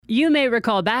You may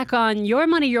recall back on Your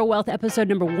Money, Your Wealth episode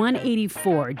number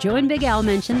 184, Joe and Big Al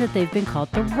mentioned that they've been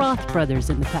called the Roth brothers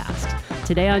in the past.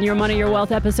 Today on Your Money, Your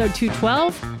Wealth episode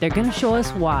 212, they're going to show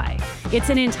us why. It's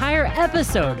an entire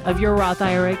episode of your Roth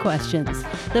IRA questions.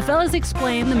 The fellas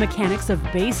explain the mechanics of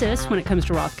basis when it comes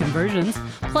to Roth conversions,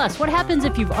 plus what happens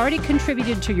if you've already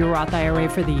contributed to your Roth IRA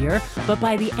for the year, but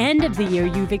by the end of the year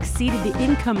you've exceeded the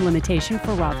income limitation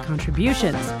for Roth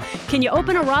contributions. Can you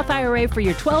open a Roth IRA for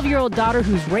your 12-year-old daughter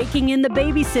who's raking in the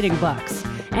babysitting bucks?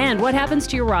 And what happens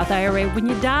to your Roth IRA when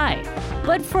you die?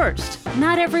 But first,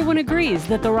 not everyone agrees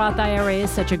that the Roth IRA is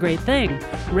such a great thing.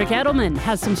 Ric Edelman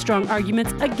has some strong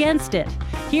arguments against it.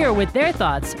 Here with their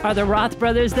thoughts are the Roth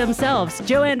brothers themselves,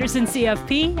 Joe Anderson,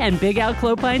 CFP, and Big Al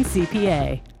Clopine,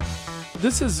 CPA.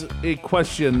 This is a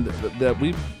question that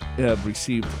we have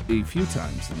received a few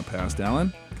times in the past,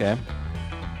 Alan. Okay.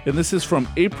 And this is from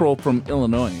April from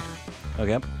Illinois.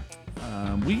 Okay.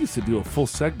 We used to do a full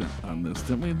segment on this,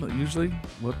 didn't we? Usually,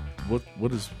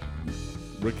 what is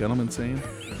Ric Edelman saying?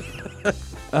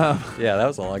 Yeah, that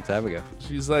was a long time ago.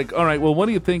 She's like, all right, well, what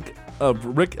do you think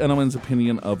of Ric Edelman's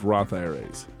opinion of Roth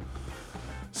IRAs?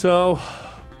 So,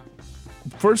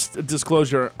 first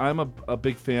disclosure, I'm a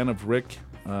big fan of Ric.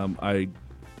 Al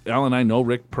and I know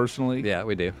Ric personally. Yeah,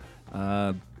 we do.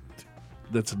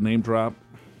 That's a name drop.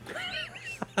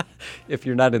 If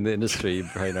you're not in the industry, you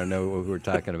probably don't know what we're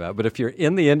talking about. But if you're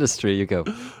in the industry, you go,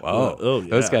 wow, yeah.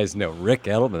 Those guys know Ric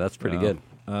Edelman. That's pretty good.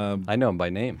 I know him by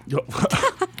name.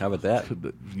 How about that?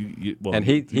 Well, and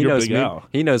he you're knows Big me. Al.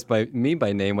 He knows me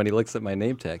by name when he looks at my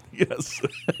name tag Yes.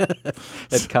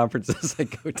 at conferences I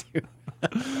go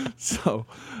to. So,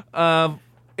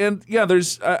 and yeah,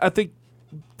 I think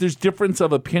there's difference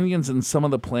of opinions in some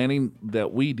of the planning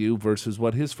that we do versus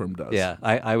what his firm does. Yeah,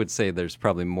 I would say there's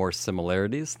probably more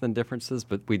similarities than differences,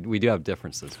 but we do have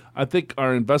differences. I think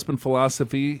our investment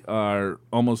philosophy are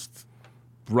almost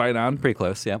right on. Pretty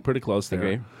close, yeah. Pretty close there.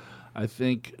 Agree. I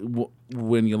think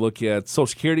when you look at Social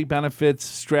Security benefits,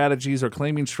 strategies or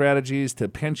claiming strategies to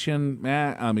pension,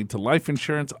 to life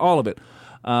insurance, all of it.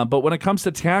 But when it comes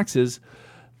to taxes,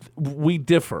 we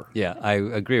differ. Yeah, I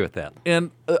agree with that.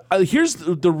 And here's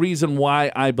the reason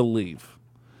why I believe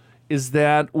is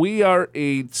that we are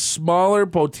a smaller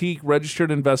boutique registered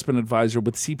investment advisor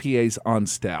with CPAs on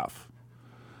staff.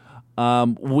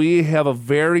 We have a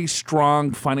very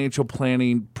strong financial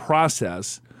planning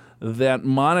process that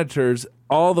monitors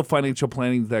all the financial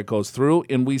planning that goes through,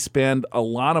 and we spend a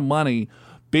lot of money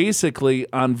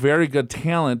basically on very good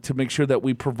talent to make sure that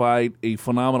we provide a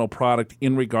phenomenal product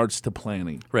in regards to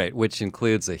planning. Right, which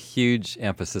includes a huge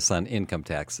emphasis on income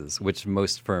taxes, which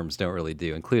most firms don't really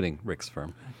do, including Ric's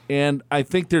firm. And I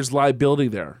think there's liability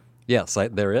there. Yes,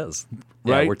 there is.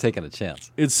 Right? Yeah, we're taking a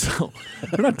chance.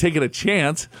 We're not taking a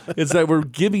chance. It's that we're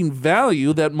giving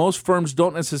value that most firms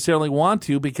don't necessarily want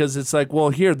to, because it's like, well,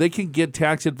 here, they can get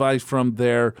tax advice from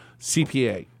their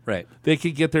CPA. Right. They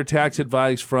can get their tax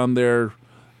advice from their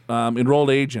enrolled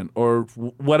agent or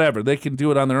whatever. They can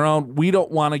do it on their own. We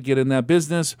don't want to get in that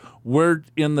business. We're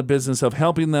in the business of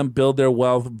helping them build their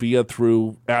wealth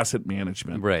through asset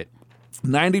management. Right.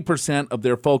 90% of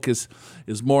their focus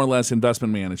is more or less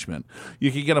investment management.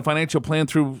 You can get a financial plan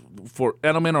for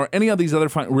Edelman or any of these other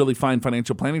really fine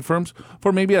financial planning firms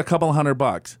for maybe a couple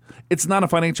 $100. It's not a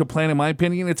financial plan, in my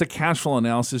opinion. It's a cash flow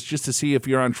analysis just to see if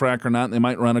you're on track or not. And they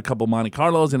might run a couple Monte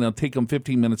Carlos, and it'll take them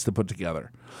 15 minutes to put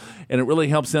together. And it really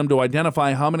helps them to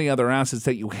identify how many other assets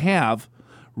that you have,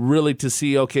 really to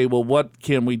see, okay, well, what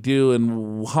can we do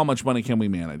and how much money can we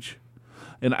manage?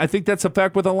 And I think that's a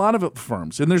fact with a lot of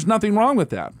firms. And there's nothing wrong with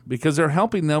that, because they're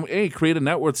helping them, create a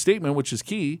net worth statement, which is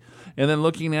key, and then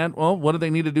looking at, well, what do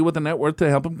they need to do with the net worth to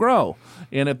help them grow?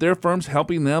 And if their firm's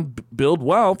helping them build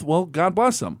wealth, well, God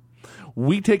bless them.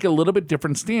 We take a little bit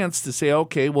different stance to say,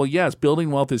 okay, well, yes, building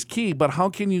wealth is key, but how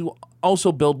can you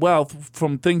also build wealth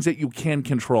from things that you can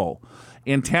control?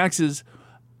 And taxes,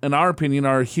 in our opinion,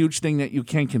 are a huge thing that you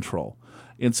can control.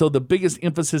 And so the biggest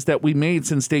emphasis that we made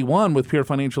since day one with Peer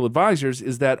Financial Advisors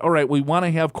is that, all right, we want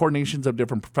to have coordinations of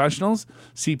different professionals,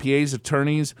 CPAs,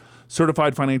 attorneys,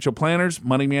 certified financial planners,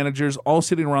 money managers, all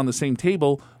sitting around the same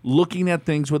table looking at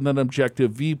things with an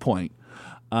objective viewpoint.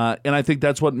 And I think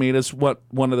that's what made us one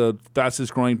of the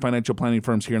fastest growing financial planning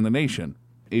firms here in the nation.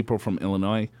 April from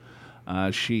Illinois,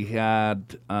 she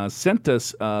had sent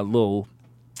us a little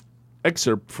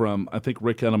excerpt from, I think,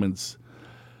 Ric Edelman's.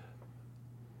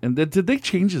 And did they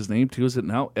change his name too? Is it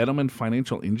now Edelman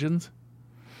Financial Engines?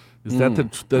 Is that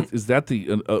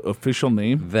the official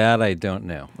name? That I don't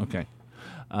know. Okay.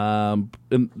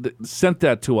 Sent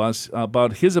that to us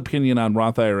about his opinion on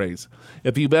Roth IRAs.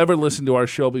 If you've ever listened to our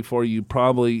show before, you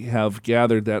probably have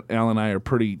gathered that Al and I are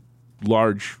pretty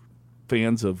large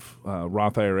fans of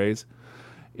Roth IRAs.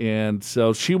 And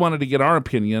so she wanted to get our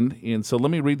opinion. And so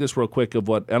let me read this real quick of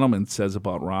what Edelman says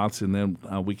about Roths, and then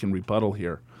we can rebuttal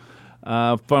here.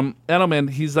 From Edelman,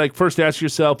 he's like, first ask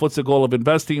yourself, what's the goal of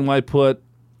investing? Why put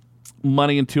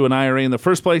money into an IRA in the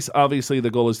first place? Obviously,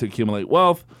 the goal is to accumulate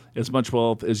wealth, as much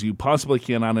wealth as you possibly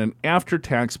can on an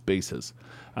after-tax basis.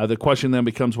 The question then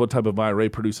becomes, what type of IRA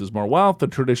produces more wealth, the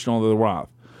traditional or the Roth?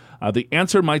 The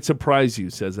answer might surprise you,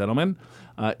 says Edelman.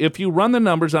 If you run the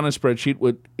numbers on a spreadsheet,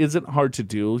 what isn't hard to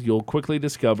do, you'll quickly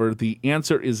discover the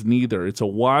answer is neither. It's a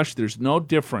wash. There's no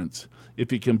difference.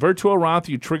 If you convert to a Roth,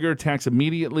 you trigger a tax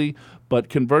immediately, but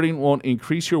converting won't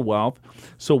increase your wealth.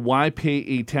 So why pay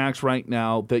a tax right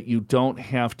now that you don't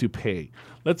have to pay?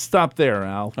 Let's stop there,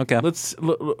 Al. Okay. Let's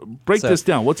break this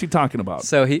down. What's he talking about?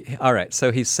 So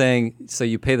he's saying, so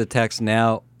you pay the tax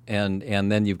now, and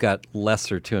then you've got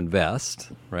lesser to invest,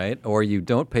 right? Or you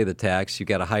don't pay the tax, you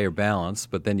got a higher balance,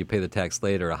 but then you pay the tax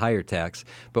later, a higher tax.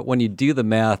 But when you do the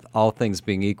math, all things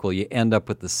being equal, you end up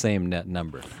with the same net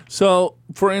number. So,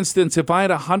 for instance, if I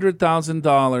had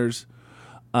 $100,000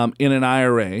 in an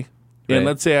IRA, and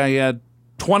let's say I had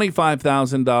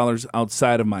 $25,000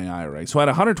 outside of my IRA. So I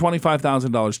had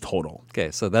 $125,000 total. Okay,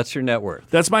 so that's your net worth.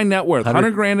 That's my net worth.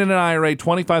 $100,000 in an IRA,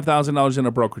 $25,000 in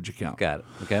a brokerage account. Got it.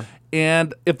 Okay.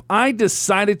 And if I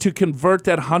decided to convert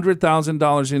that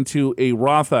 $100,000 into a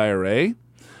Roth IRA,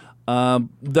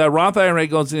 the Roth IRA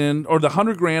goes in, or the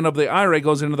 $100,000 of the IRA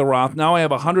goes into the Roth. Now I have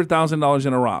 $100,000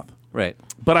 in a Roth. Right.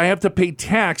 But I have to pay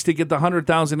tax to get the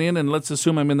 $100,000 in, and let's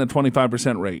assume I'm in the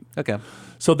 25% rate. Okay.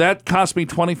 So that cost me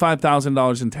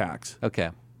 $25,000 in tax. Okay.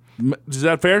 Is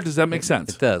that fair? Does that make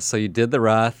sense? It does. So you did the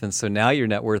Roth, and so now your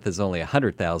net worth is only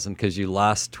 $100,000 because you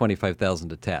lost $25,000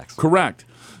 to tax. Correct.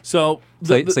 So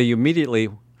so you immediately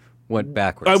went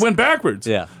backwards. I went backwards.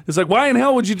 Yeah. It's like, why in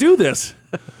hell would you do this?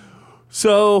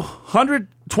 So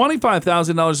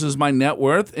 $125,000 is my net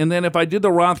worth, and then if I did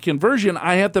the Roth conversion,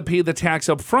 I have to pay the tax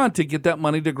up front to get that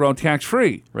money to grow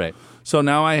tax-free. Right. So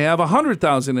now I have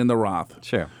 $100,000 in the Roth.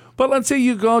 Sure. But let's say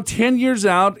you go 10 years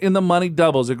out and the money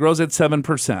doubles. It grows at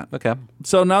 7%. Okay.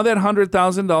 So now that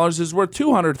 $100,000 is worth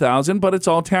 $200,000, but it's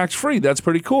all tax-free. That's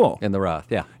pretty cool. In the Roth,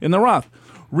 yeah. In the Roth.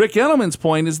 Rick Edelman's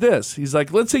point is this. He's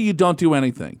like, let's say you don't do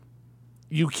anything.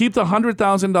 You keep the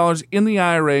 $100,000 in the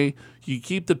IRA, you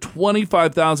keep the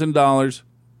 $25,000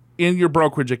 in your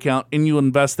brokerage account, and you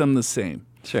invest them the same.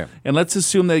 Sure. And let's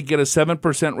assume they get a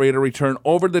 7% rate of return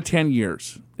over the 10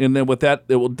 years. And then with that,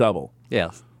 it will double.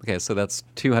 Yeah. Okay, so that's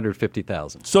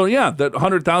 $250,000. So yeah, the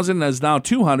 $100,000 is now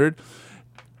 $200,000,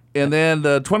 and then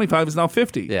the $25,000 is now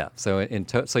 $50,000. Yeah. So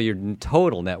so your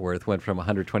total net worth went from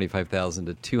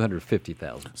 $125,000 to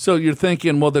 $250,000. So you're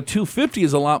thinking, well, the $250,000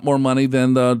 is a lot more money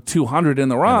than the $200,000 in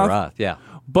the Roth. In the Roth, yeah.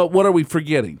 But what are we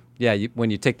forgetting? Yeah,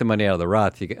 when you take the money out of the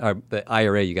Roth, the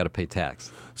IRA, you got to pay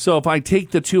tax. So if I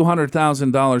take the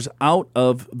 $200,000 out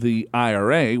of the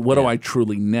IRA, what do I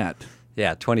truly net?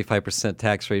 Yeah, 25%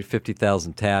 tax rate,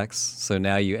 $50,000 tax. So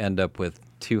now you end up with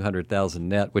 $200,000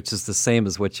 net, which is the same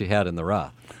as what you had in the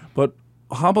Roth. But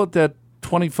how about that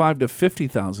 $25,000 to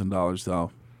 $50,000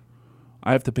 though?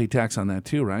 I have to pay tax on that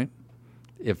too, right?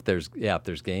 If there's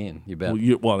gain, you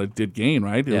bet. Well, it did gain,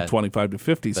 right? It was 25 to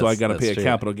 50, so I got to pay a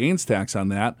capital gains tax on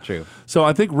that. True. So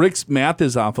I think Rick's math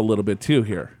is off a little bit too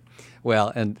here.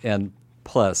 Well, and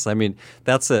plus, I mean,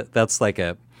 that's like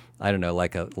a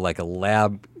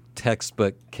lab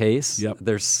textbook case. Yep.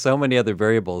 There's so many other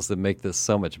variables that make this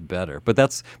so much better. But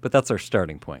that's our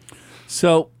starting point.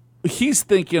 So he's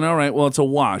thinking, all right, well, it's a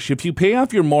wash. If you pay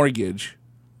off your mortgage,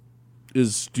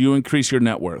 do you increase your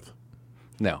net worth?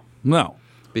 No. No.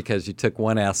 Because you took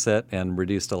one asset and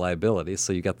reduced a liability,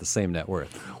 so you got the same net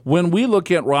worth. When we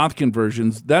look at Roth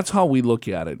conversions, that's how we look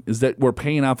at it, is that we're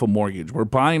paying off a mortgage. We're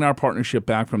buying our partnership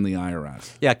back from the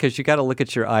IRS. Yeah, because you got to look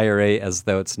at your IRA as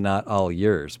though it's not all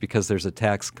yours, because there's a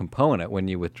tax component when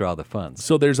you withdraw the funds.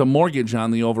 So there's a mortgage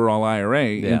on the overall IRA,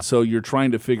 and so you're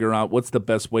trying to figure out what's the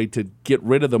best way to get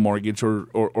rid of the mortgage or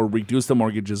reduce the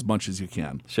mortgage as much as you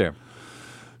can. Sure.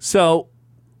 So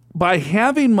by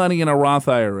having money in a Roth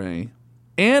IRA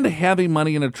and having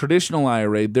money in a traditional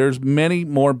IRA, there's many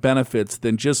more benefits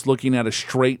than just looking at a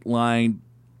straight line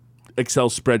Excel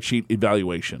spreadsheet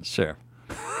evaluation. Sure.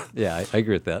 Yeah, I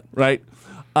agree with that. Right?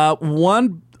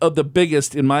 One of the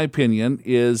biggest, in my opinion,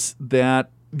 is that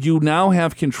you now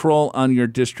have control on your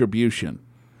distribution.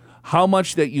 How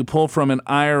much that you pull from an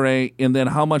IRA and then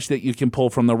how much that you can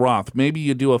pull from the Roth. Maybe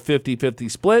you do a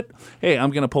 50-50 split. Hey, I'm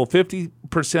going to pull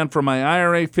 50% from my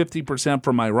IRA, 50%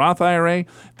 from my Roth IRA.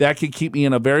 That could keep me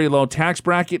in a very low tax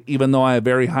bracket, even though I have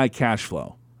very high cash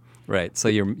flow. Right. So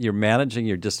you're managing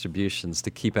your distributions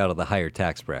to keep out of the higher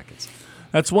tax brackets.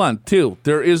 That's one. Two,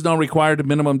 there is no required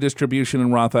minimum distribution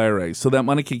in Roth IRAs, so that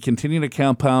money can continue to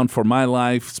compound for my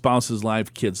life, spouse's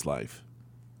life, kid's life.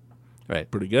 Right.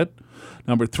 Pretty good.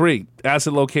 Number three,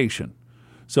 asset location.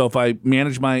 So if I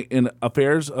manage my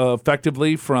affairs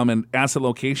effectively from an asset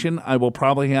location, I will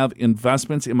probably have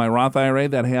investments in my Roth IRA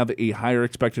that have a higher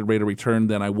expected rate of return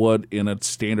than I would in a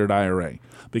standard IRA,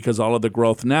 because all of the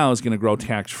growth now is going to grow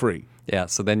tax-free. Yeah,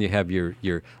 so then you have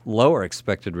your lower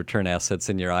expected return assets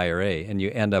in your IRA, and you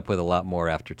end up with a lot more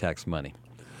after-tax money.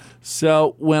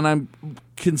 So when I'm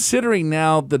considering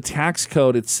now the tax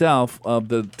code itself of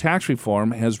the tax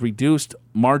reform has reduced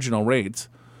marginal rates,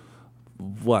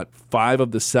 5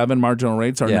 of the 7 marginal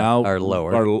rates are now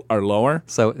lower. Are lower.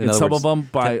 So and some of them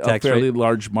by a fairly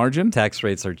large margin. Tax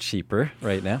rates are cheaper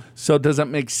right now. So does it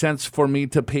make sense for me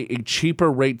to pay a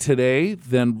cheaper rate today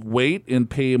than wait and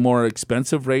pay a more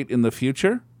expensive rate in the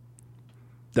future?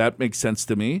 That makes sense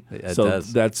to me. It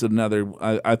does. That's another,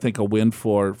 I think, a win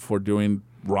for doing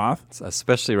Roth.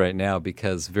 Especially right now,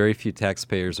 because very few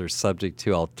taxpayers are subject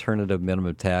to alternative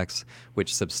minimum tax,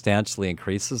 which substantially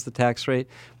increases the tax rate.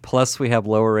 Plus, we have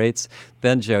lower rates.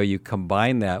 Then, Joe, you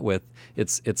combine that with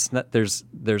it's not there's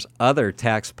other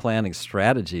tax planning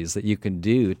strategies that you can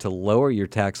do to lower your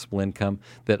taxable income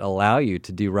that allow you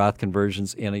to do Roth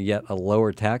conversions in yet a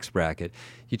lower tax bracket.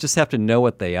 You just have to know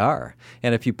what they are.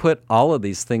 And if you put all of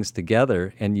these things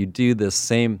together and you do this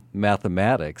same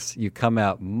mathematics, you come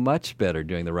out much better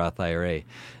doing the Roth IRA.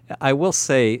 I will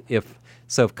say if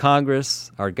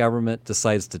Congress, our government,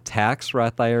 decides to tax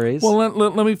Roth IRAs... Well,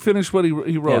 let me finish what he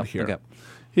wrote here. Okay.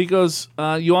 He goes,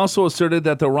 you also asserted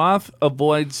that the Roth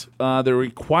avoids the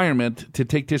requirement to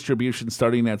take distributions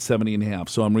starting at 70.5.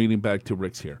 So I'm reading back to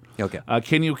Rick's here. Okay.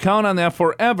 Can you count on that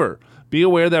forever? Be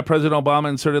aware that President Obama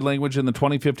inserted language in the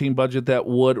 2015 budget that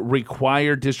would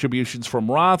require distributions from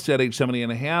Roths at age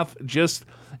 70.5, just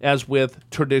as with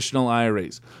traditional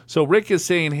IRAs. So Rick is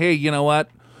saying, hey, you know what?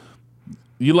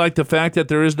 You like the fact that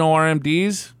there is no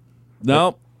RMDs?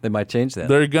 No. They might change that.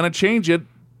 They're going to change it.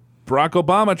 Barack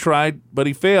Obama tried, but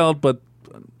he failed. But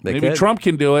maybe Trump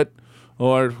can do it,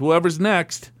 or whoever's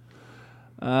next.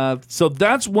 So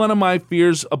that's one of my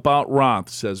fears about Roth,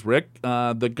 says Rick.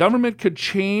 The government could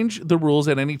change the rules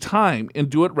at any time and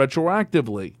do it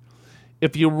retroactively.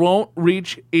 If you won't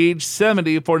reach age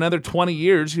 70 for another 20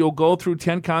 years, you'll go through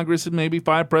 10 Congress and maybe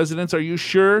 5 presidents. Are you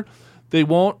sure they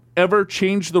won't ever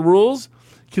change the rules?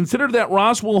 Consider that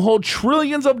Roth will hold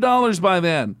trillions of dollars by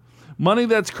then. Money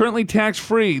that's currently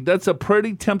tax-free. That's a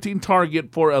pretty tempting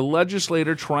target for a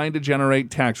legislator trying to generate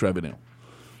tax revenue.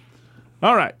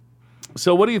 All right.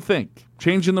 So what do you think?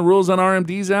 Changing the rules on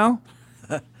RMDs, Al?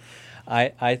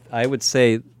 I would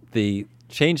say the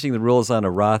changing the rules on a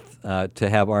Roth to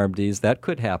have RMDs, that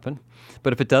could happen.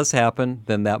 But if it does happen,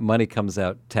 then that money comes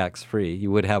out tax-free.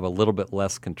 You would have a little bit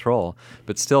less control.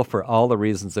 But still, for all the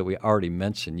reasons that we already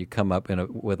mentioned, you come up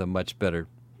with a much better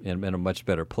in a much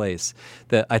better place.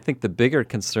 I think the bigger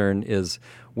concern is,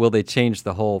 will they change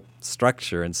the whole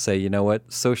structure and say, you know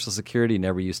what, Social Security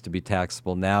never used to be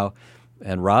taxable now,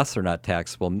 and Roths are not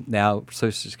taxable. Now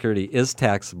Social Security is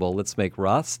taxable. Let's make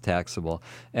Roths taxable.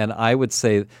 And I would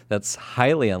say that's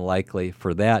highly unlikely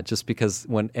for that, just because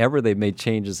whenever they've made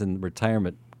changes in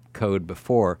retirement code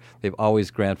before, they've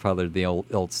always grandfathered the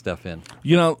old stuff in.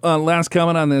 You know, last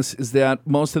comment on this is that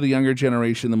most of the younger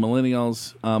generation, the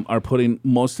millennials, are putting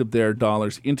most of their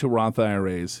dollars into Roth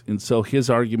IRAs. And so his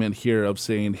argument here of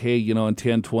saying, hey, you know, in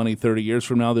 10, 20, 30 years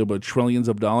from now, there'll be trillions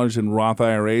of dollars in Roth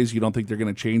IRAs. You don't think they're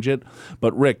going to change it?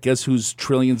 But Rick, guess whose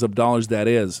trillions of dollars that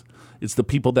is? It's the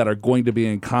people that are going to be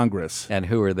in Congress. And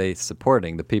who are they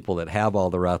supporting? The people that have all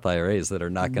the Roth IRAs that are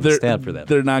not going to stand for that.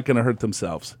 They're not going to hurt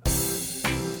themselves.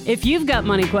 If you've got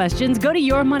money questions, go to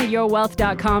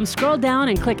yourmoneyyourwealth.com, scroll down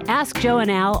and click Ask Joe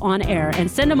and Al on air and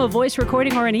send them a voice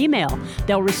recording or an email.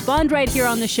 They'll respond right here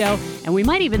on the show, and we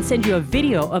might even send you a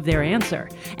video of their answer.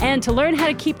 And to learn how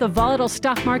to keep the volatile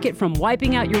stock market from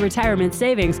wiping out your retirement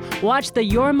savings, watch the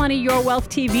Your Money, Your Wealth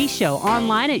TV show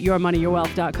online at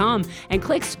yourmoneyyourwealth.com and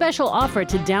click special offer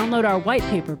to download our white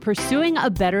paper, Pursuing a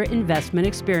Better Investment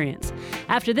Experience.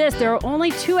 After this, there are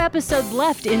only 2 episodes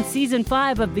left in Season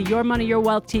 5 of the Your Money, Your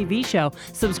Wealth TV show.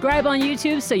 Subscribe on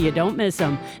YouTube so you don't miss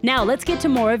them. Now, let's get to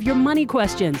more of your money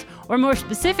questions. Or more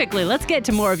specifically, let's get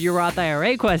to more of your Roth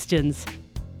IRA questions.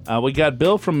 We got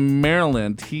Bill from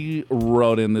Maryland. He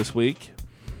wrote in this week.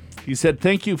 He said,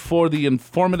 thank you for the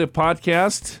informative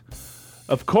podcast.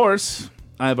 Of course,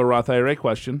 I have a Roth IRA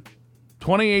question.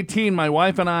 2018, my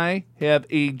wife and I have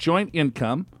a joint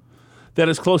income that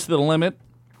is close to the limit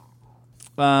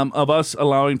of us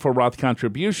allowing for Roth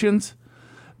contributions.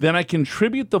 Then I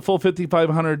contribute the full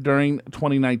 $5,500 during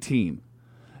 2019.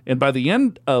 And by the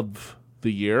end of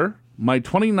the year, my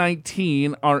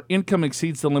 2019, our income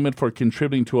exceeds the limit for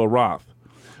contributing to a Roth.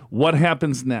 What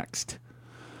happens next?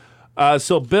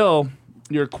 So, Bill,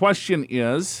 your question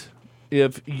is,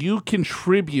 if you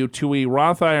contribute to a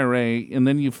Roth IRA and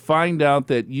then you find out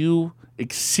that you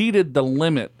exceeded the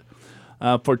limit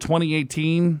for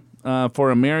 2018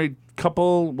 for a married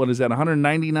couple, what is that,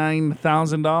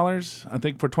 $199,000? I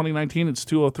think for 2019 it's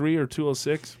 203 or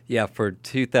 206. Yeah, for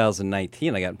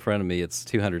 2019, I got in front of me, it's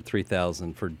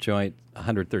 203,000 for joint,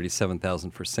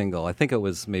 137,000 for single. I think it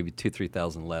was maybe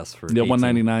 3,000 less for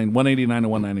 199, 189 to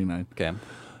 199. Okay.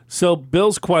 So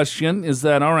Bill's question is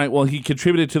that, all right, well, he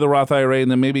contributed to the Roth IRA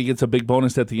and then maybe he gets a big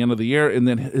bonus at the end of the year, and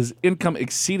then his income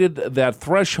exceeded that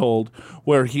threshold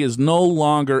where he is no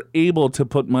longer able to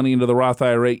put money into the Roth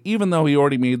IRA, even though he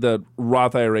already made the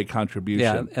Roth IRA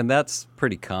contribution. Yeah, and that's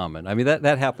pretty common. I mean,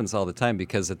 that happens all the time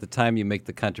because at the time you make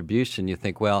the contribution, you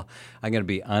think, well, I'm going to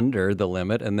be under the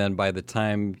limit, and then by the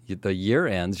time the year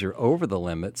ends, you're over the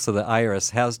limit, so the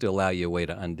IRS has to allow you a way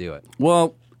to undo it.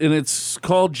 Well, and it's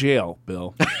called jail,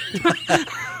 Bill.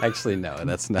 Actually, no,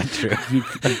 that's not true.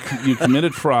 You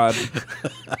committed fraud,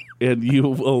 and you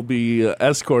will be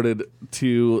escorted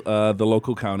to the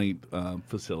local county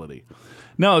facility.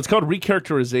 No, it's called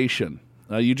recharacterization.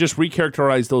 You just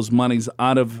recharacterize those monies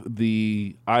out of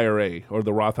the IRA or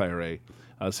the Roth IRA,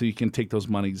 so you can take those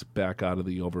monies back out of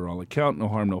the overall account. No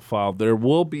harm, no foul. There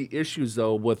will be issues,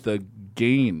 though, with the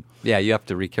gain. Yeah, you have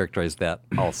to recharacterize that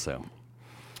also.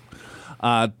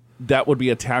 That would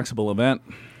be a taxable event.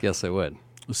 Yes, I would.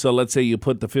 So let's say you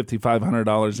put the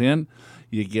 $5,500 in,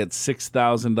 you get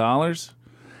 $6,000.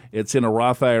 It's in a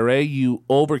Roth IRA. You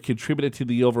over-contributed to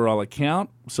the overall account,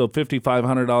 so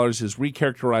 $5,500 is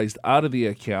recharacterized out of the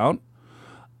account.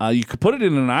 You could put it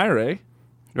in an IRA.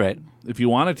 Right. If you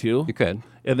wanted to. You could.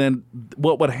 And then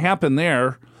what would happen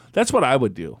there, that's what I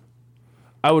would do.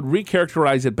 I would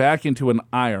recharacterize it back into an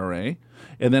IRA.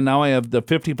 And then now I have the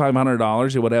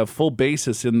 $5,500. It would have full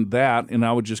basis in that, and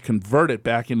I would just convert it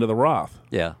back into the Roth.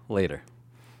 Yeah, later.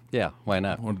 Yeah, why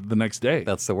not? Or the next day.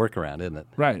 That's the workaround, isn't it?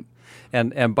 Right.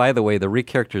 And by the way, the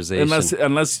recharacterization...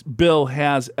 Unless Bill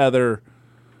has other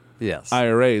yes.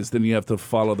 IRAs, then you have to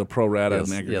follow the pro rata and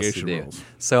Yes, aggregation you do. rules.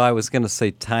 So I was going to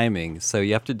say timing. So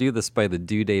you have to do this by the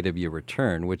due date of your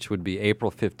return, which would be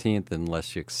April 15th,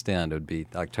 unless you extend. It would be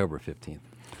October 15th.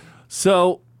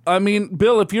 So... I mean,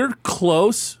 Bill, if you're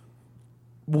close,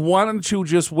 why don't you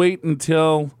just wait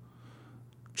until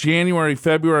January,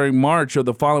 February, March of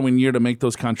the following year to make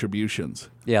those contributions?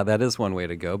 Yeah, that is one way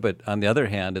to go. But on the other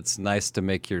hand, it's nice to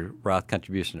make your Roth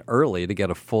contribution early to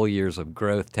get a full years of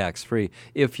growth tax-free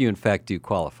if you, in fact, do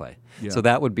qualify. Yeah. So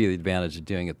that would be the advantage of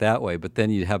doing it that way. But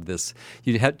then you have this,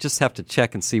 just have to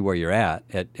check and see where you're at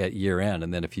year end.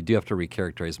 And then if you do have to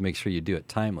recharacterize, make sure you do it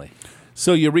timely.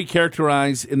 So you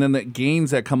recharacterize, and then the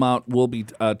gains that come out will be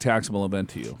a taxable event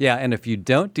to you. Yeah, and if you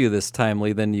don't do this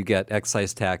timely, then you get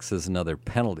excise taxes and other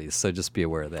penalties. So just be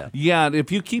aware of that. Yeah, if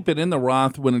you keep it in the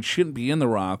Roth when it shouldn't be in the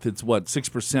Roth, it's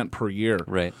 6% per year.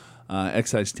 Right.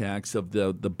 Excise tax of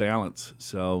the balance.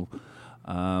 So,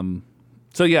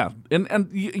 yeah, and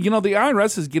you know, the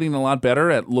IRS is getting a lot better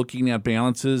at looking at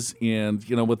balances, and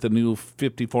you know, with the new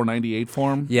 5498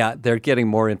 form. Yeah, they're getting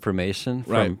more information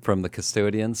Right. from the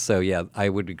custodians. So yeah, I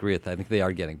would agree with that. I think they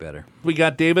are getting better. We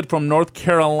got David from North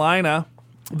Carolina,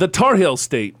 the Tar Heel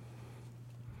State.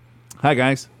 Hi,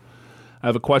 guys. I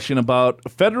have a question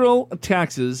about federal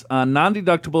taxes on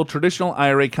non-deductible traditional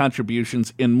IRA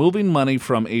contributions in moving money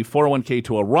from a 401k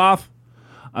to a Roth.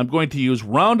 I'm going to use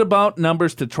roundabout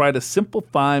numbers to try to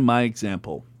simplify my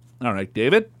example. All right,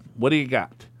 David, what do you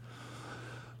got?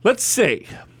 Let's say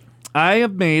I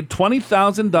have made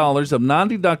 $20,000 of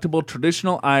non-deductible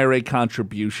traditional IRA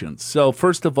contributions. So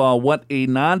first of all, what a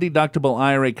non-deductible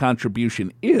IRA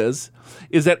contribution is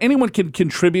that anyone can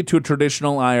contribute to a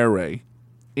traditional IRA.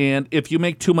 And if you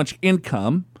make too much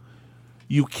income,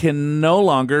 you can no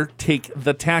longer take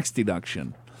the tax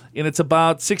deduction. And it's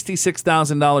about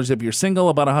 $66,000 if you're single,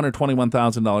 about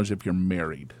 $121,000 if you're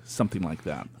married, something like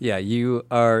that. Yeah, you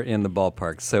are in the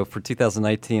ballpark. So for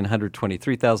 2019,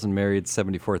 123,000 married,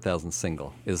 74,000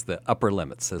 single is the upper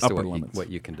limits as to what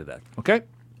you can deduct. Okay.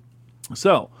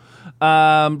 So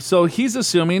he's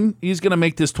assuming he's going to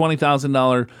make this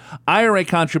 $20,000 IRA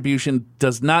contribution,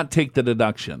 does not take the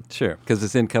deduction. Sure, because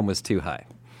his income was too high.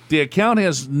 The account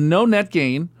has no net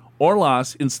gain or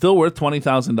loss and still worth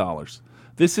 $20,000.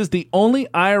 This is the only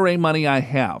IRA money I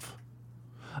have.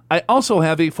 I also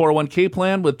have a 401k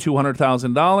plan with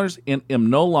 $200,000 and am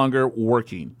no longer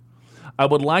working. I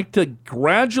would like to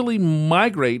gradually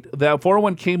migrate that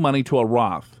 401k money to a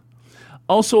Roth.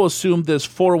 Also assume this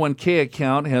 401k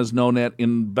account has no net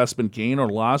investment gain or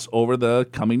loss over the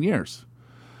coming years.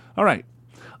 All right.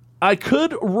 I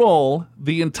could roll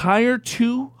the entire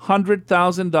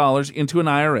 $200,000 into an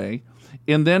IRA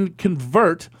and then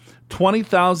convert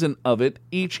 $20,000 of it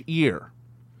each year.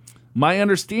 My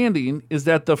understanding is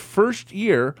that the first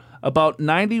year, about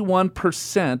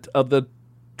 91% of the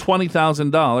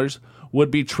 $20,000 would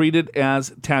be treated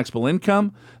as taxable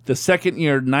income. The second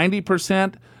year,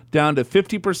 90%, down to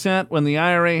 50% when the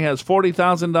IRA has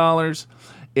 $40,000,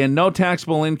 and no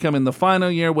taxable income in the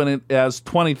final year when it has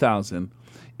 $20,000.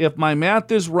 If my math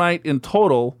is right, in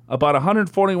total, about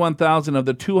 $141,000 of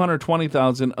the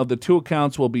 $220,000 of the two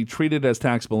accounts will be treated as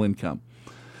taxable income.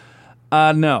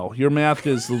 No, your math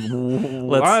is.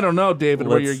 I don't know, David,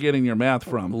 where you're getting your math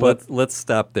from. But let's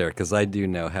stop there because I do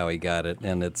know how he got it,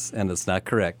 and it's not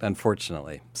correct,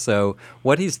 unfortunately. So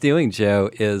what he's doing, Joe,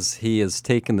 is he has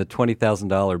taken the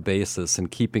 $20,000 basis and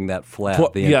keeping that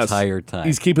flat the entire time.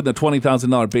 He's keeping the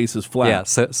 $20,000 basis flat. Yeah.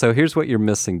 So here's what you're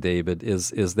missing, David,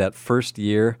 is that first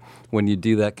year when you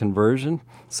do that conversion.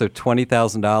 So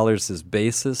 $20,000 is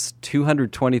basis,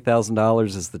 $220,000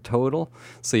 is the total.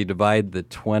 So you divide the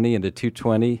 20 into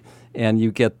 220, and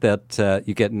you get that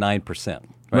you get 9%.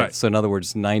 Right? So in other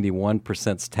words,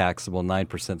 91% is taxable,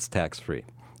 9% is tax-free.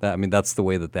 I mean, that's the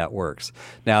way that works.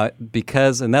 Now,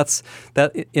 that's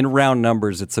in round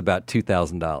numbers, it's about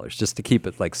 $2,000, just to keep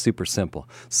it like super simple.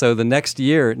 So the next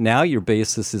year, now your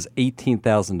basis is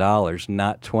 $18,000,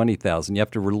 not $20,000. You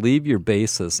have to relieve your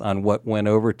basis on what went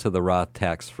over to the Roth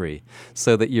tax-free,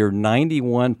 so that your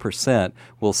 91%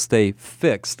 will stay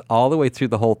fixed all the way through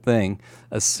the whole thing,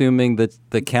 assuming that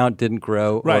the account didn't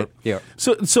grow. Right.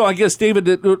 So I guess,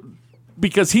 David,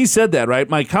 because he said that, right?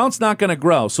 My account's not going to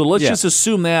grow. So let's just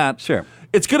assume that. Sure.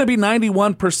 It's going to be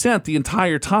 91% the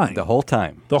entire time. The whole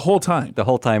time. The whole time. The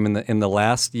whole time. In the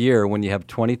last year, when you have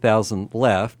 $20,000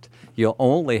 left, you'll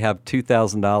only have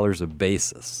 $2,000 of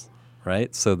basis,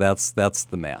 right? So that's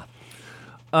the math.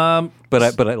 But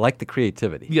I like the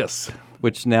creativity. Yes.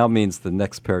 Which now means the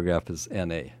next paragraph is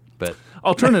NA. But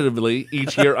alternatively,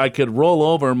 each year I could roll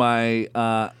over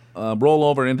my roll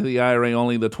over into the IRA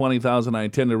only the $20,000 I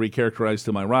intend to recharacterize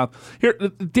to my Roth. Here,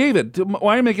 David,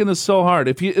 why are you making this so hard?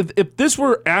 If this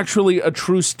were actually a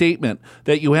true statement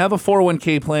that you have a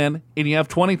 401k plan and you have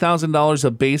 $20,000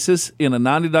 of basis in a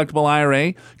non-deductible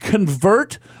IRA,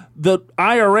 convert the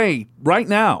IRA right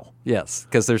now. Yes,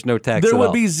 because there's no tax There at would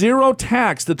all. be zero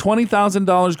tax. The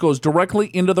 $20,000 goes directly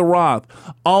into the Roth.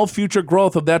 All future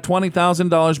growth of that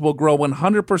 $20,000 will grow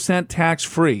 100%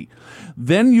 tax-free.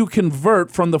 Then you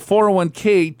convert from the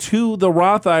 401k to the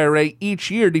Roth IRA each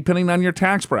year, depending on your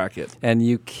tax bracket. And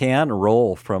you can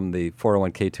roll from the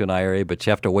 401k to an IRA, but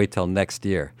you have to wait till next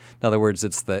year. In other words,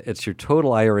 it's your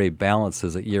total IRA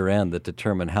balances at year end that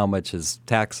determine how much is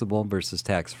taxable versus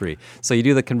tax-free. So you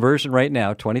do the conversion right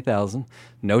now, $20,000,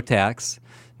 no tax.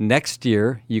 Next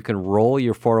year, you can roll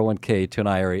your 401k to an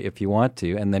IRA if you want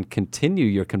to, and then continue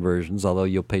your conversions, although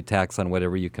you'll pay tax on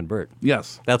whatever you convert.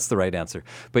 Yes. That's the right answer.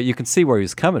 But you can see where he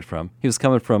was coming from. He was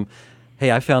coming from,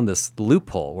 hey, I found this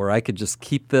loophole where I could just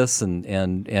keep this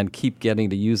and keep getting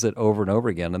to use it over and over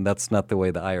again, and that's not the way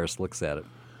the IRS looks at it.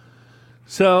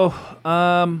 So,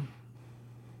 I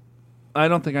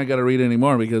don't think I got to read any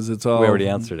more because it's all... We already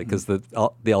answered it because the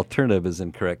alternative is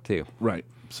incorrect too. Right.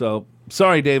 So,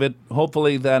 sorry, David.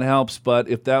 Hopefully that helps. But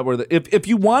if that were if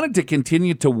you wanted to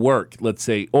continue to work, let's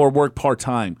say, or work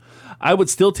part-time, I would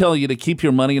still tell you to keep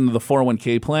your money into the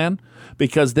 401k plan,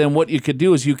 because then what you could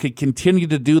do is you could continue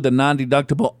to do the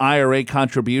non-deductible IRA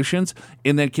contributions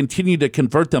and then continue to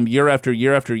convert them year after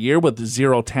year after year with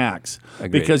zero tax.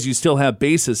 Agreed. Because you still have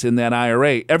basis in that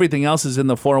IRA. Everything else is in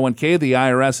the 401k. The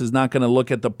IRS is not going to look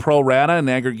at the pro rata and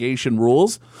aggregation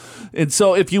rules. And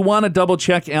so if you want to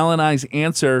double-check Al and I's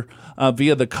answer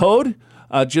via the code,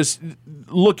 just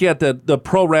look at the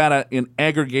pro rata and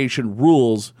aggregation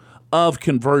rules of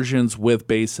conversions with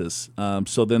basis.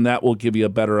 So then that will give you a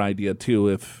better idea, too,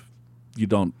 if you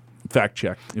don't fact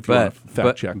check. But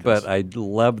I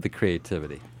love the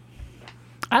creativity.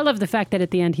 I love the fact that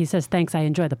at the end he says, thanks, I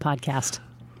enjoy the podcast.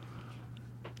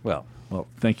 Well,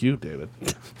 thank you, David.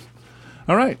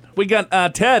 All right. We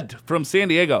got Ted from San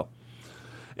Diego.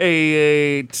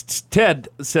 Ted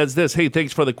says this, hey,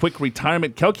 thanks for the quick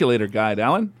retirement calculator guide,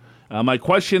 Alan. My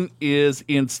question is,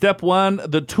 in step 1,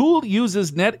 the tool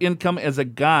uses net income as a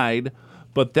guide,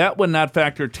 but that would not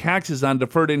factor taxes on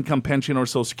deferred income, pension, or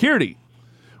Social Security.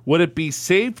 Would it be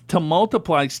safe to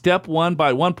multiply step 1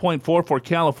 by 1.4 for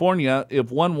California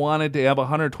if one wanted to have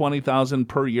 $120,000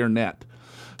 per year net?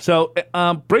 So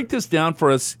break this down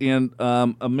for us in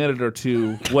a minute or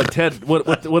two. What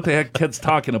the heck Ted's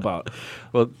talking about?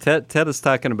 Well, Ted is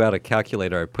talking about a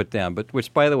calculator I put down, but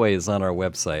which, by the way, is on our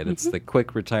website. It's the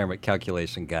Quick Retirement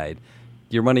Calculation Guide.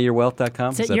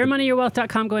 YourMoneyYourWealth.com? It's at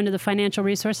YourMoneyYourWealth.com. Go into the financial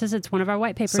resources. It's one of our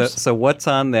white papers. So what's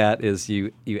on that is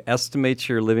you estimate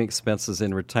your living expenses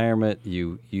in retirement.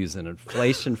 You use an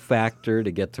inflation factor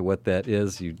to get to what that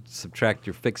is. You subtract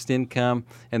your fixed income,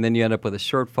 and then you end up with a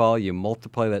shortfall. You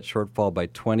multiply that shortfall by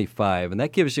 25, and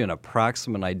that gives you an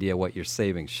approximate idea what your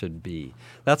savings should be.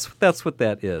 That's what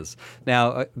that is.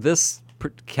 Now, this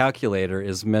calculator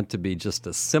is meant to be just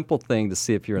a simple thing to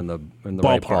see if you're in the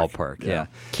right ballpark. Yeah.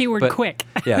 Keyword quick.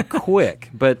 Yeah,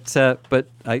 quick. But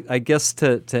I guess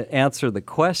to answer the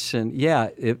question,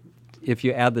 if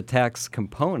you add the tax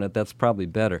component, that's probably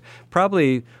better.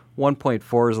 Probably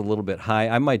 1.4 is a little bit high.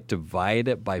 I might divide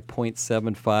it by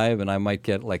 0.75, and I might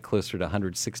get like closer to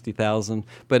 160,000.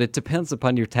 But it depends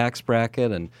upon your tax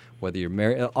bracket and whether you're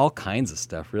married, all kinds of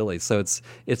stuff, really. So it's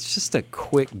just a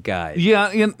quick guide. Yeah,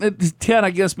 and Ted,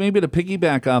 I guess maybe to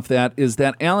piggyback off that is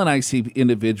that Al and I see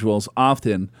individuals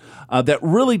often that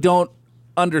really don't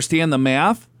understand the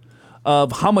math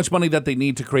of how much money that they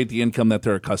need to create the income that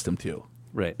they're accustomed to.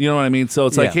 Right. You know what I mean? So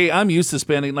it's like, hey, I'm used to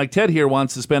spending, like Ted here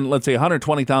wants to spend, let's say,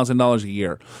 $120,000 a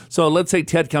year. So let's say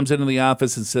Ted comes into the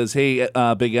office and says, hey,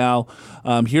 Big Al,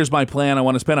 here's my plan. I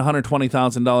want to spend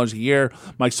 $120,000 a year.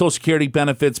 My Social Security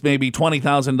benefits maybe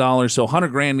 $20,000. So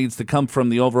 $100,000 needs to come from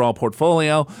the overall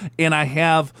portfolio. And I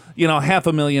have,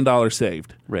 $500,000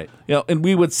 saved. Right. And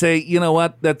we would say, you know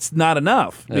what? That's not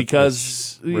enough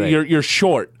because you're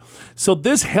short. So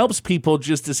this helps people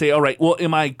just to say, all right, well,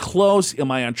 am I close? Am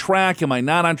I on track? Am I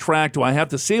not on track? Do I have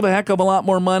to save a heck of a lot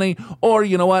more money? Or,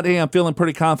 you know what? Hey, I'm feeling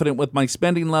pretty confident with my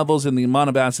spending levels and the amount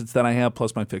of assets that I have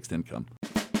plus my fixed income.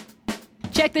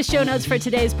 Check the show notes for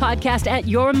today's podcast at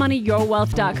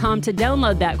YourMoneyYourWealth.com to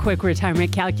download that quick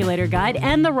retirement calculator guide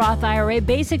and the Roth IRA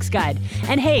Basics Guide.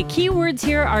 And hey, keywords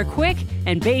here are quick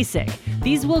and basic.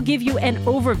 These will give you an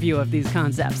overview of these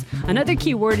concepts. Another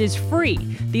keyword is free.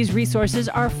 These resources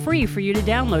are free for you to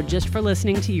download just for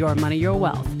listening to Your Money, Your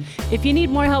Wealth. If you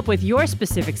need more help with your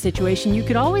specific situation, you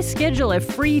could always schedule a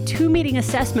free 2-meeting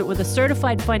assessment with a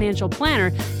certified financial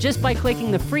planner just by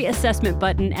clicking the free assessment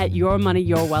button at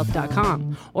YourMoneyYourWealth.com.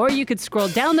 Or you could scroll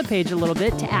down the page a little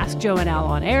bit to ask Joe and Al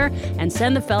on air and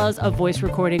send the fellas a voice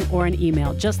recording or an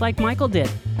email, just like Michael did.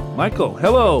 Michael,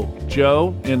 hello,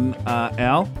 Joe and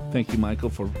Al. Thank you, Michael,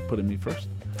 for putting me first.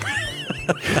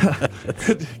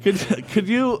 Could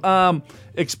you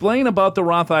explain about the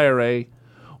Roth IRA?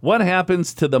 What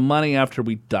happens to the money after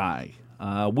we die?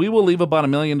 We will leave about $1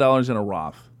 million in a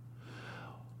Roth.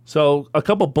 So a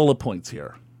couple bullet points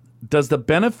here. Does the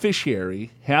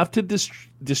beneficiary have to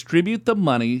distribute the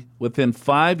money within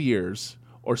 5 years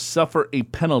or suffer a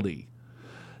penalty?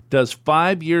 Does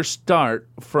 5 years start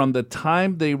from the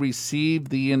time they receive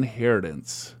the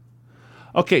inheritance?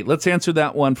 Okay, let's answer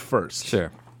that one first.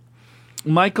 Sure.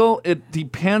 Michael, it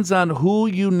depends on who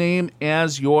you name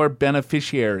as your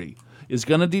beneficiary is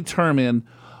going to determine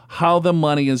how the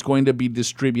money is going to be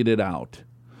distributed out.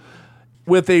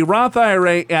 With a Roth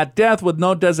IRA at death with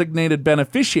no designated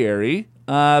beneficiary,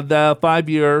 the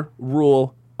 5-year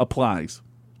rule applies.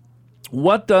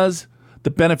 What does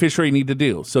the beneficiary need to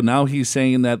do? So now he's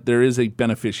saying that there is a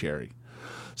beneficiary.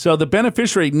 So the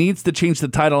beneficiary needs to change the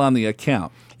title on the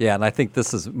account. Yeah, and I think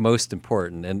this is most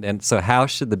important. And so how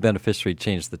should the beneficiary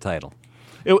change the title?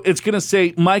 It's going to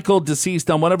say Michael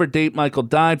deceased on whatever date Michael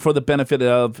died for the benefit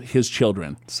of his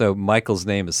children. So Michael's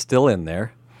name is still in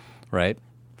there, right?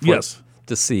 Yes.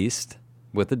 Deceased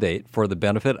with the date for the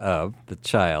benefit of the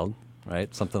child,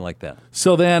 right? Something like that.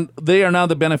 So then they are now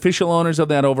the beneficial owners of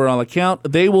that overall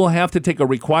account. They will have to take a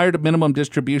required minimum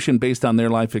distribution based on their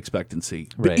life expectancy.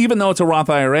 Right. Even though it's a Roth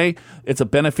IRA, it's a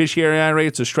beneficiary IRA,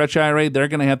 it's a stretch IRA, they're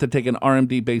going to have to take an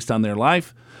RMD based on their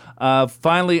life.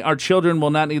 Finally, our children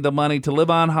will not need the money to live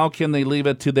on. How can they leave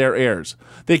it to their heirs?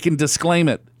 They can disclaim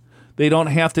it. They don't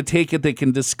have to take it. They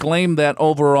can disclaim that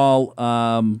overall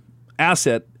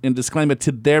asset and disclaim it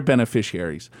to their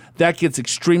beneficiaries. That gets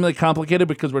extremely complicated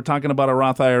because we're talking about a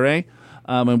Roth IRA,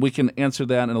 and we can answer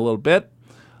that in a little bit.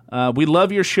 We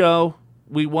love your show.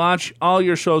 We watch all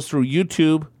your shows through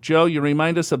YouTube. Joe, you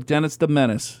remind us of Dennis the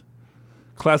Menace.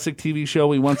 Classic TV show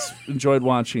we once enjoyed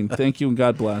watching. Thank you and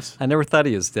God bless. I never thought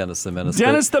he was Dennis the Menace.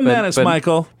 Dennis the Menace,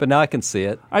 Michael. But now I can see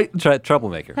it.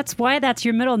 Troublemaker. That's why that's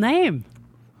your middle name.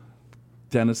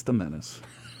 Dennis the Menace.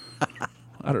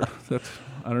 I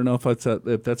don't know if that's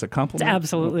a compliment. It's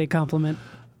absolutely a compliment.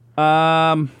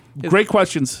 Great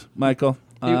questions, Michael.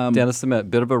 Dennis the Menace,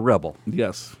 bit of a rebel.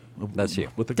 Yes. That's you.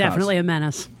 With the Definitely a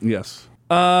menace. Yes.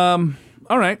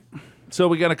 All right. So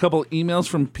we got a couple emails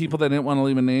from people that didn't want to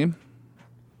leave a name.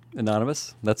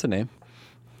 Anonymous, that's a name.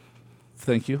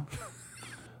 Thank you.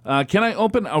 Can I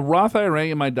open a Roth IRA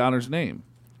in my daughter's name?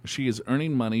 She is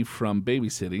earning money from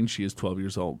babysitting. She is 12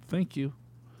 years old. Thank you.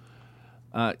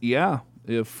 Yeah,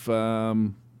 if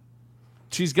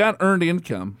she's got earned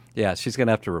income, Yeah, she's going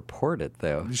to have to report it,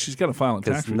 though, she's got to file a tax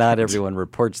because return. not everyone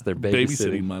reports their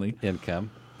Babysitting money.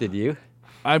 income. Did you?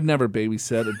 I've never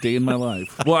babysat a day in my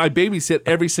life. Well, I babysit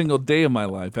every single day of my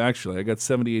life, actually. I got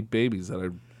 78 babies that I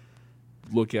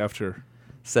look after.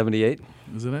 78?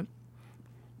 Isn't it?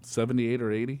 78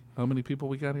 or 80? How many people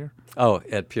we got here? Oh,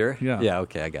 at Pure? Yeah. Yeah,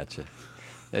 okay, I got you.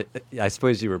 I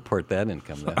suppose you report that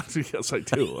income, though. Yes, I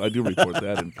do. I do report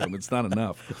that income. It's not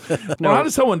enough. Well, how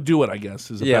does someone do it, I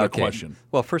guess, is a better question.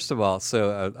 Well, first of all,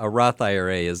 so a Roth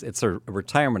IRA it's a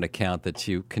retirement account that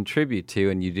you contribute to,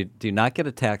 and you do not get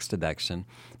a tax deduction,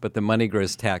 but the money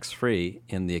grows tax-free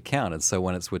in the account. And so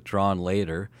when it's withdrawn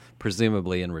later,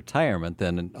 presumably in retirement,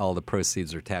 then all the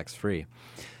proceeds are tax-free.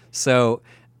 So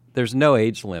there's no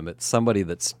age limit. Somebody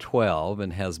that's 12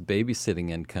 and has babysitting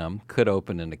income could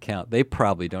open an account. They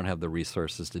probably don't have the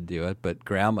resources to do it, but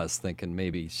grandma's thinking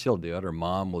maybe she'll do it or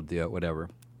mom will do it, whatever.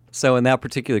 So in that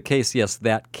particular case, yes,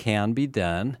 that can be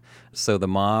done. So the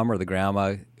mom or the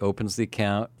grandma opens the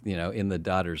account, in the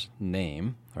daughter's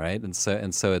name, right? And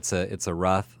so it's a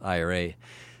Roth IRA.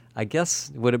 I guess,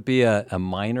 would it be a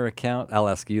minor account? I'll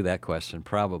ask you that question,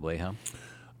 probably, huh?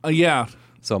 Yeah.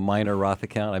 So a minor Roth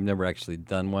account? I've never actually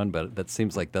done one, but that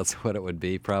seems like that's what it would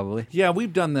be, probably. Yeah,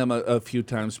 we've done them a few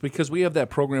times because we have that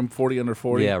program 40 under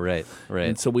 40. Yeah, right.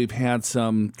 And so we've had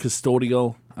some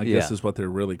custodial, I guess Yeah. is what they're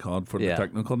really called for the Yeah.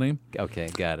 technical name. Okay,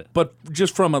 got it. But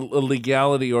just from a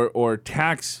legality or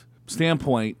tax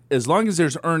standpoint, as long as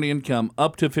there's earned income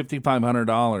up to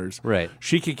 $5,500, Right.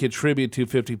 she can contribute to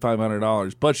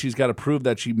 $5,500, but she's got to prove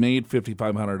that she made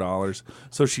 $5,500.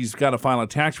 So she's got to file a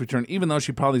tax return, even though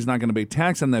she probably is not going to pay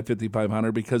tax on that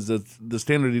 $5,500 because the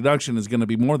standard deduction is going to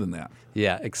be more than that.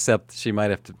 Yeah, except she might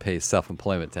have to pay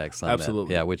self-employment tax on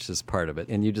Absolutely. that. Yeah, which is part of it.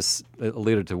 And you just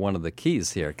alluded to one of the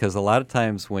keys here, because a lot of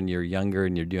times when you're younger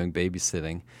and you're doing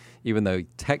babysitting, even though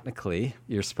technically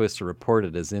you're supposed to report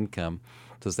it as income,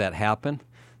 does that happen?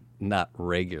 Not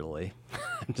regularly.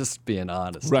 I'm just being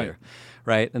honest Right. here.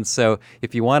 Right? And so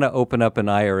if you want to open up an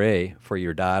IRA for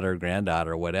your daughter,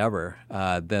 granddaughter, whatever,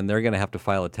 then they're going to have to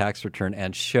file a tax return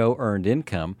and show earned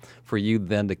income for you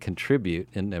then to contribute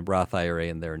in a Roth IRA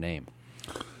in their name.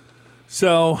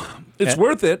 So it's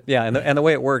worth it. Yeah, and the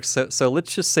way it works, so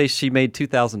let's just say she made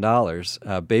 $2,000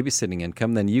 babysitting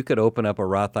income, then you could open up a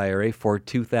Roth IRA for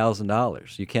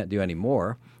 $2,000. You can't do any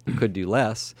more. You could do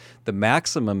less. The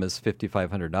maximum is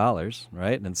 $5,500,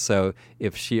 right? And so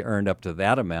if she earned up to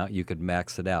that amount, you could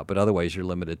max it out. But otherwise, you're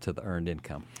limited to the earned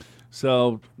income.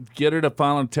 So get her to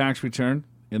file a tax return,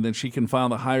 and then she can file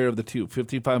the higher of the two,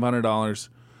 $5,500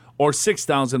 or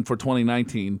 $6,000 for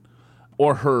 2019,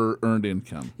 or her earned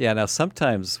income. Yeah, now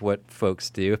sometimes what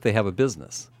folks do, if they have a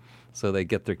business, so they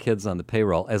get their kids on the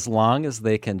payroll, as long as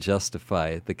they can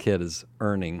justify the kid is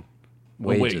earning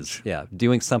wages. wage. Yeah,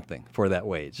 doing something for that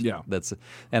wage. Yeah.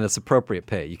 And it's appropriate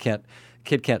pay.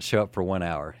 Kid can't show up for 1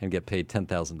 hour and get paid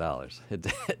 $10,000.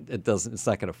 It doesn't. It's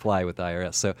not going to fly with the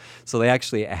IRS. So they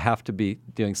actually have to be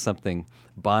doing something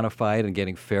bona fide and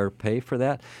getting fair pay for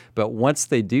that. But once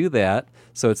they do that,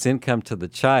 so it's income to the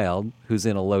child who's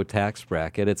in a low tax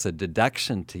bracket. It's a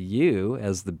deduction to you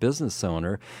as the business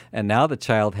owner, and now the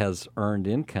child has earned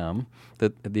income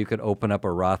that you could open up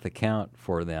a Roth account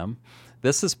for them.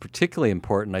 This is particularly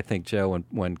important, I think, Joe,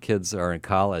 when kids are in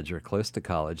college or close to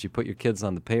college. You put your kids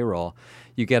on the payroll,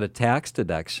 you get a tax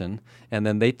deduction, and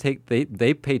then they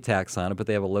pay tax on it, but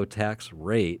they have a low tax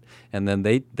rate, and then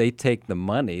they take the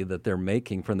money that they're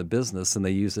making from the business and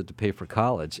they use it to pay for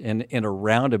college. And in a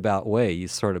roundabout way, you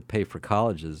sort of pay for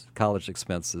college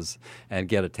expenses and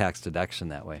get a tax deduction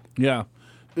that way. Yeah.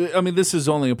 I mean, this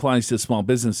only applies to small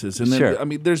businesses. And then, Sure. I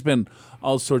mean, there's been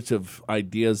all sorts of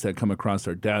ideas that come across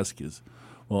our desk is,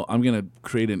 well, I'm going to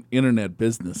create an internet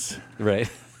business, Right.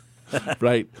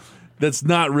 right? That's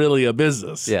not really a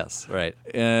business. Yes, right.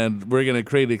 And we're going to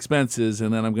create expenses,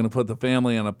 and then I'm going to put the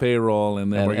family on a payroll,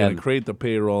 and then we're going to create the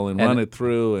payroll and run it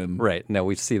through. And Right. No,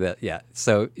 we see that. Yeah.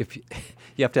 So if you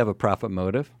have to have a profit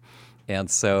motive. And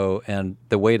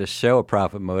the way to show a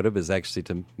profit motive is actually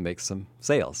to make some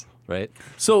sales, right?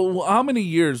 So how many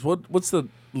years, what's the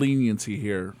leniency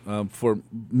here for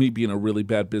me being a really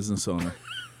bad business owner?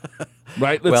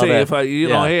 Right? Let's Well, say that- if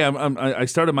yeah. hey, I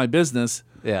started my business.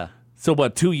 Yeah. So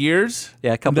what, 2 years?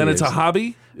 Yeah, a couple And then it's years. a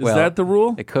hobby? Is Well, that the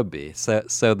rule? It could be. So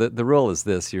the rule is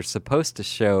this: you're supposed to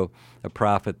show a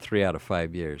profit 3 out of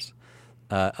 5 years.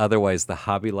 Otherwise, the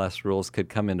hobby loss rules could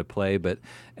come into play. But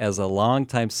as a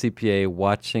longtime CPA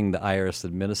watching the IRS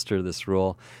administer this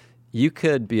rule, you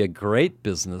could be a great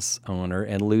business owner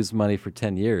and lose money for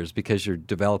 10 years because you're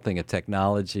developing a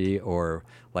technology, or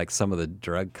like some of the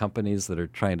drug companies that are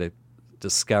trying to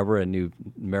discover a new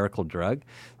miracle drug.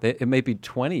 It may be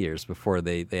 20 years before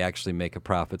they actually make a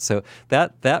profit. So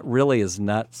that really is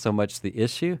not so much the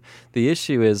issue. The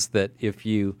issue is that if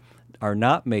you are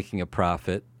not making a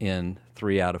profit in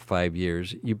 3 out of 5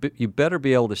 years, you better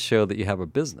be able to show that you have a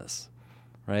business.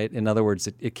 Right? In other words,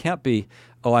 it can't be,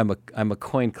 oh, I'm a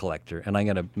coin collector and I'm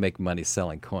going to make money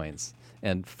selling coins,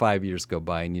 and 5 years go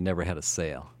by and you never had a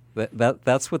sale.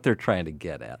 That's what they're trying to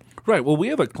get at. Right. Well, we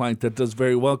have a client that does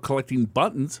very well collecting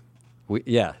buttons.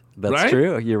 Yeah, that's right?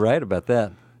 true. You're right about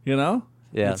that. You know?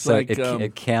 Yeah. It's So like,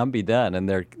 it can be done, and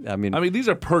I mean, these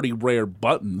are pretty rare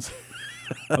buttons.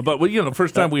 But the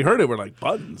first time we heard it, we're like,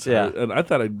 buttons. Yeah. And I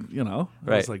thought I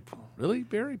Right. was like, really,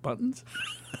 Barry, buttons?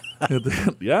 And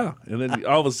then, yeah. And then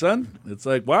all of a sudden, it's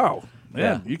like, wow,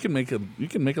 man, you can make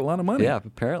a lot of money. Yeah,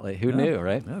 apparently. Who knew,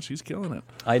 right? Yeah, she's killing it.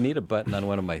 I need a button on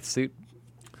one of my suit.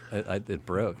 It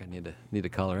broke. I need to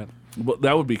call her up. Well,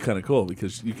 that would be kind of cool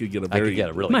because you could get a very. I could get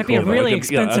a really Might cool be a really button.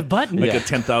 expensive button. like a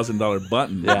 $10,000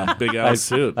 button. Yeah. Big ass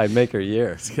suit. I'd make her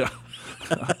year. Yeah.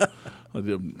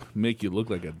 It'd make you look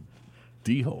like a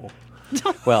D-hole.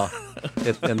 Well,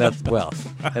 and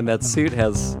that suit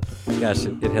has, gosh,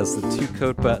 it has the 2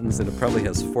 coat buttons, and it probably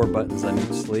has 4 buttons on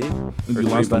each sleeve. And or you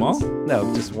 3 lost them all? buttons.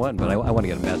 No, just one. But I want to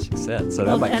get a matching set, so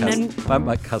Well, that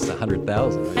might cost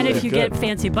 $100,000. And if you good. get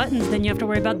fancy buttons, then you have to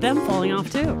worry about them falling off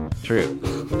too. True.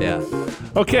 Yeah.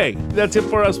 Okay, that's it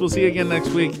for us. We'll see you again next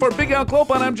week. For Big Al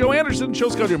Clopin, I'm Joe Anderson.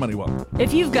 Show's called Your Money Well.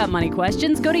 If you've got money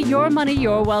questions, go to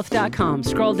yourmoneyyourwealth.com.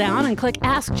 Scroll down and click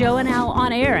Ask Joe and Al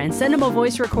on air and send them a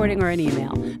voice recording or an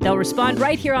email. They'll respond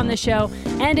right here on the show.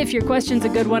 And if your question's a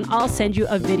good one, I'll send you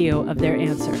a video of their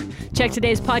answer. Check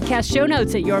today's podcast show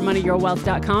notes at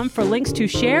yourmoneyyourwealth.com for links to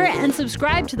share and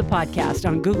subscribe to the podcast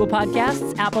on Google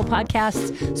Podcasts, Apple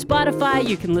Podcasts, Spotify.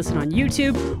 You can listen on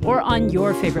YouTube or on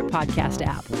your favorite podcast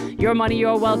app. Your Money,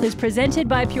 Your Wealth is presented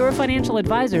by Pure Financial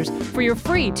Advisors. For your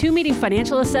free 2-meeting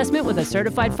financial assessment with a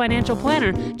certified financial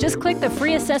planner, just click the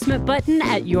free assessment button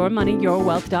at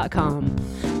yourmoneyyourwealth.com.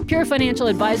 Pure Financial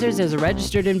Advisors is a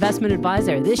registered investment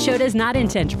advisor. This show does not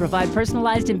intend to provide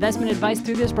personalized investment advice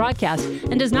through this broadcast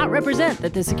and does not represent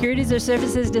that the securities or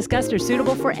services discussed are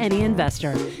suitable for any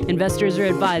investor. Investors are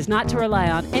advised not to rely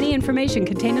on any information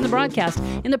contained in the broadcast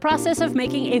in the process of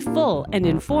making a full and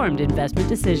informed investment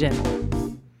decision.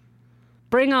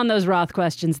 Bring on those Roth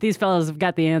questions. These fellows have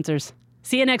got the answers.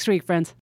 See you next week, friends.